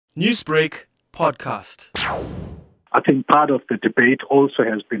Newsbreak Podcast. I think part of the debate also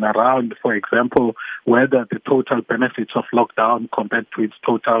has been around, for example, whether the total benefits of lockdown compared to its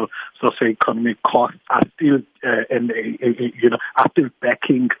total socioeconomic costs are still, are still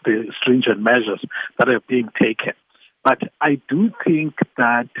backing the stringent measures that are being taken. But I do think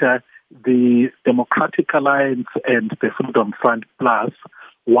that the Democratic Alliance and the Freedom Front Plus,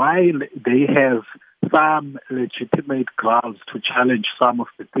 while they have some legitimate grounds to challenge some of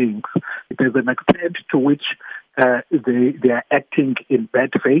the things, there's an extent to which they are acting in bad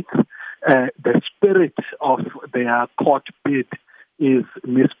faith. The spirit of their court bid is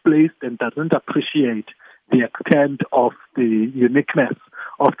misplaced and doesn't appreciate the extent of the uniqueness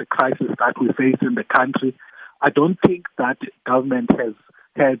of the crisis that we face in the country. I don't think that government has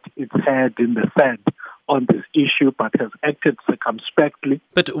had its head in the sand on this issue, but has acted circumspectly.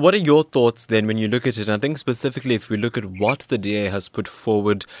 But what are your thoughts then when you look at it? I think specifically if we look at what the DA has put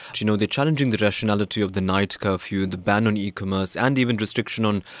forward, they're challenging the rationality of the night curfew, the ban on e-commerce, and even restriction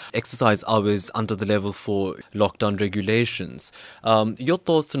on exercise hours under the level 4 lockdown regulations. Your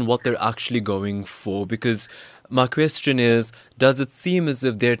thoughts on what they're actually going for? Because my question is, does it seem as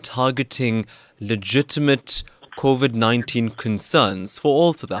if they're targeting legitimate COVID-19 concerns for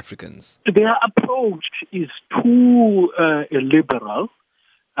all South Africans? Their approach is too liberal.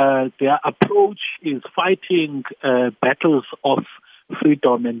 Their approach is fighting battles of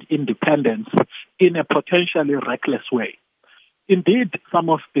freedom and independence in a potentially reckless way. Indeed, some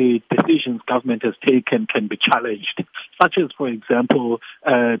of the decisions government has taken can be challenged, such as, for example,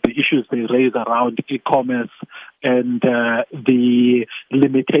 the issues they raise around e-commerce and the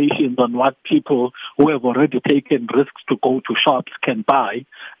limitations on what people who have already taken risks to go to shops can buy,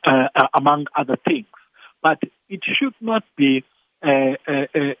 among other things. But it should not be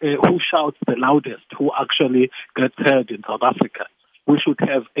who shouts the loudest who actually gets heard in South Africa. We should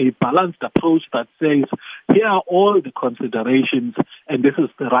have a balanced approach that says, here are all the considerations and this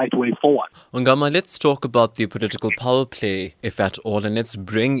is the right way forward. Ongama, let's talk about the political power play, if at all, and let's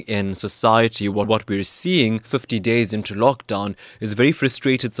bring in society. What we're seeing 50 days into lockdown is very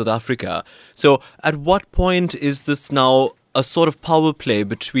frustrated South Africa. So at what point is this now a sort of power play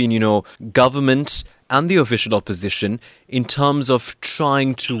between, government and the official opposition in terms of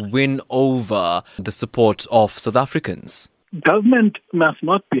trying to win over the support of South Africans? Government must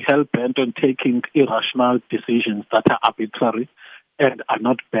not be hell-bent on taking irrational decisions that are arbitrary and are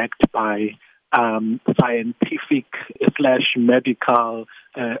not backed by scientific/medical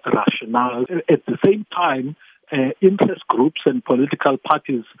rationale. At the same time, interest groups and political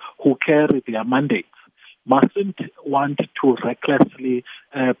parties who carry their mandates mustn't want to recklessly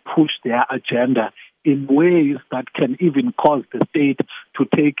push their agenda in ways that can even cause the state to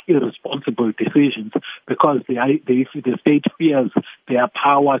take irresponsible decisions because the state fears their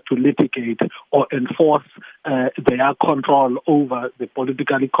power to litigate or enforce their control over the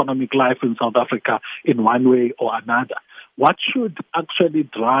political economic life in South Africa in one way or another. What should actually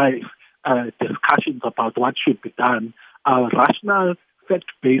drive discussions about what should be done are rational,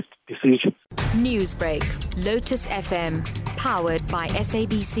 fact-based decisions. Newsbreak, Lotus FM, powered by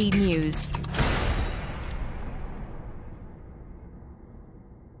SABC News.